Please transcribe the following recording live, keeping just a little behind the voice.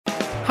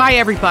Hi,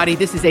 everybody.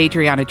 This is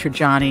Adriana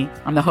Trajani.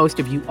 I'm the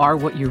host of You Are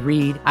What You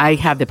Read. I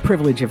have the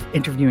privilege of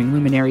interviewing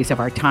luminaries of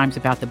our times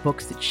about the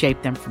books that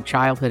shaped them from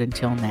childhood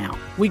until now.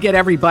 We get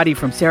everybody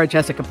from Sarah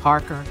Jessica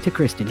Parker to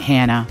Kristen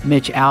Hanna,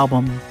 Mitch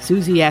Albom,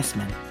 Susie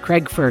Essman,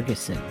 Craig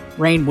Ferguson,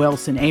 Rainn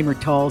Wilson, Amor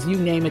Tolls, you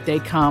name it, they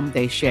come,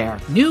 they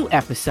share. New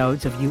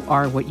episodes of You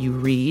Are What You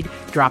Read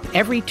drop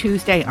every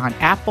Tuesday on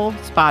Apple,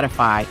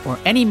 Spotify, or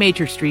any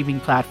major streaming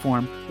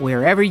platform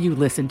wherever you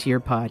listen to your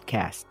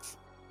podcasts.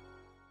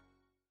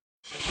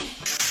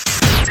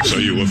 So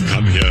you have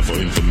come here for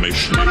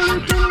information.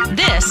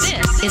 This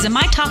is a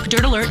My Talk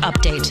Dirt Alert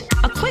update.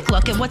 A quick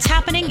look at what's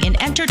happening in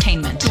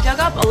entertainment. We dug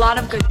up a lot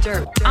of good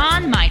dirt.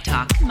 On My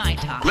Talk. My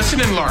Talk.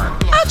 Listen and learn.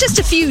 Just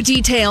a few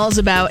details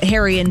about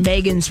Harry and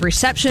Meghan's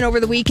reception over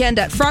the weekend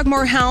at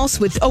Frogmore House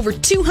with over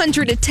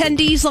 200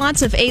 attendees,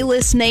 lots of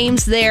A-list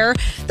names there.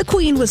 The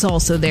Queen was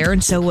also there,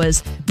 and so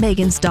was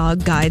Meghan's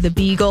dog, Guy the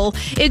Beagle.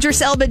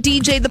 Idris Elba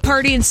DJ'd the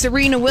party, and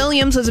Serena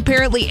Williams was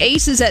apparently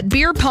aces at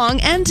beer pong,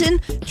 and in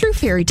true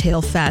fairy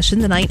tale fashion,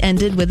 the night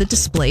ended with a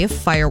display of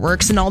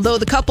fireworks. And although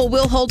the couple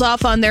will hold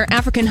off on their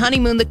African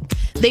honeymoon,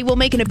 they will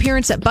make an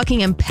appearance at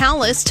Buckingham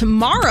Palace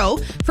tomorrow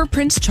for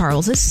Prince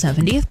Charles's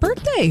 70th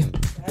birthday.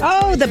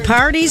 Oh, the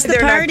parties,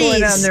 They're not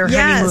going on their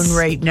honeymoon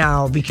right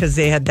now because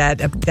they had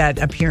that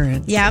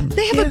appearance. Yeah,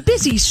 they have a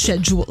busy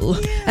schedule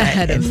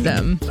ahead of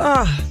them.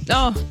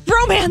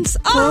 Romance.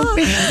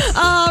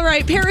 All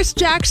right, Paris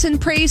Jackson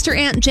praised her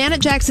Aunt Janet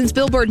Jackson's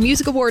Billboard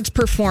Music Awards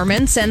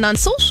performance, and on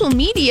social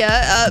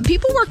media,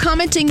 people were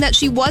commenting that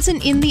she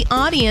wasn't in the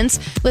audience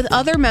with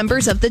other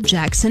members of the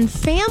Jackson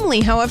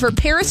family. However,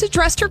 Paris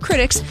addressed her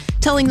critics,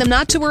 telling them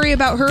not to worry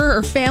about her or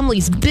her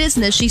family's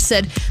business. She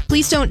said,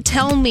 "Please don't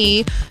tell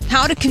me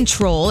how to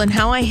control and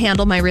how I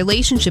handle my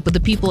relationship with the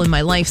people in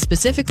my life,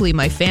 specifically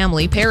my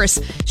family." Paris,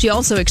 she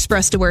also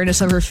expressed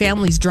awareness of her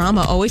family's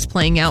drama always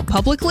playing out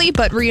publicly,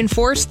 but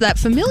reinforced that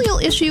familial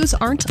issues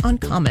aren't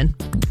uncommon.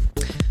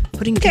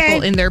 Putting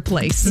people in their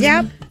place.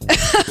 Yep.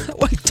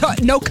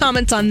 No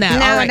comments on that.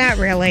 No, all right. Not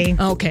really.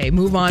 Okay,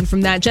 move on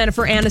from that.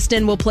 Jennifer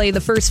Aniston will play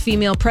the first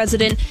female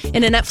president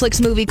in a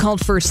Netflix movie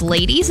called First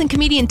Ladies, and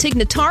comedian Tig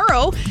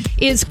Notaro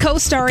is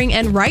co-starring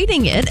and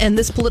writing it. And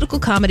this political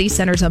comedy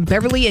centers on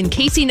Beverly and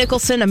Casey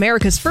Nicholson,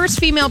 America's first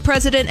female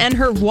president, and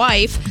her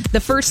wife, the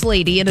First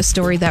Lady, in a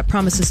story that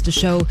promises to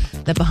show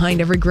that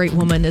behind every great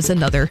woman is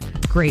another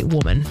great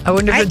woman. I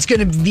wonder if it's going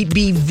to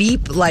be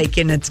Veep-like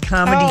in its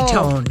comedy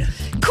tone.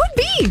 Could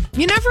be.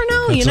 You never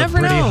know. That's you never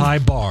a pretty know. high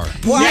bar.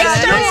 Well,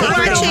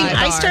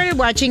 I started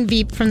watching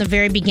Veep from the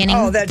very beginning.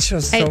 Oh, that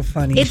show's so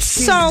funny. It's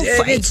so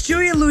funny. It's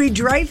Julia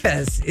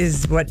Louis-Dreyfus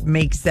is what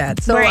makes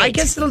that. So I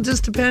guess it'll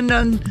just depend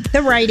on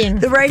the writing.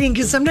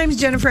 Because sometimes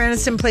Jennifer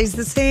Aniston plays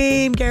the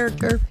same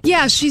character.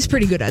 Yeah, she's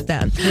pretty good at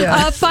that.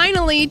 Yeah.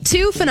 Finally,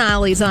 two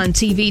finales on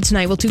TV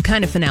tonight. Well, two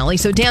kind of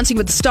finales. So Dancing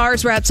with the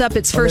Stars wraps up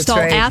its first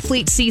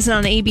all-athlete season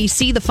on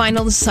ABC. The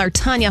finalists are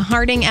Tanya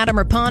Harding, Adam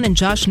Rippon, and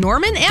Josh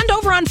Norman. And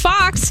over on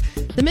Fox,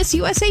 the Miss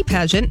USA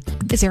pageant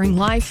is airing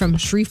live from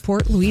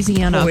Shreveport,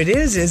 Louisiana. Oh, it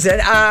is it?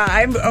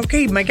 I'm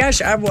okay. My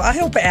gosh, I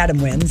hope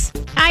Adam wins.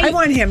 I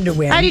want him to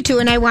win. I do too,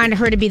 and I want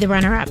her to be the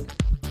runner-up.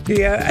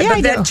 Yeah,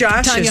 I bet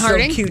Josh Tanya is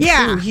Harding? so cute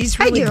Yeah, too. He's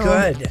really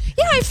good.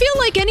 Yeah, I feel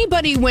like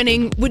anybody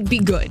winning would be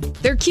good.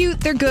 They're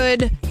cute, they're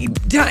good.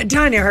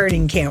 Tanya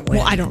Harding can't win.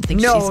 Well, I don't think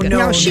she's going to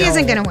win. No, she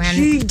isn't going to win.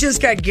 She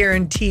just got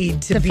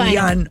guaranteed to be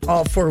on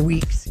all 4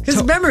 weeks. Because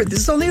remember, this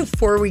is only a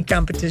 4-week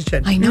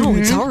competition. I know,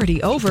 it's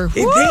already over.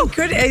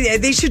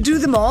 They should do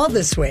them all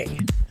this way.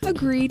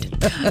 Agreed.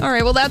 All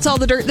right, well, that's all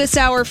the dirt this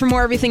hour. For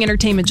more everything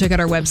entertainment, check out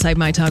our website,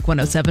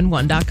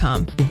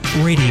 mytalk1071.com.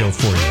 Radio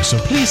for you, so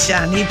please.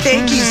 Johnny,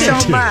 thank you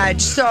so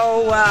much.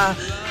 So,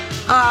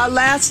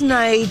 last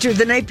night, or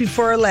the night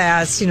before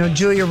last,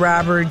 Julia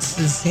Roberts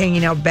is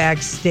hanging out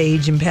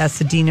backstage in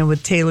Pasadena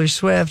with Taylor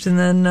Swift. And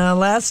then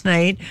last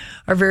night,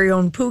 our very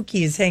own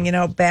Pookie is hanging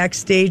out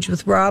backstage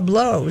with Rob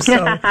Lowe.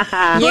 So,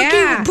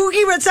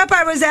 Pookie, what's up?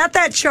 I was at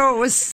that show. It was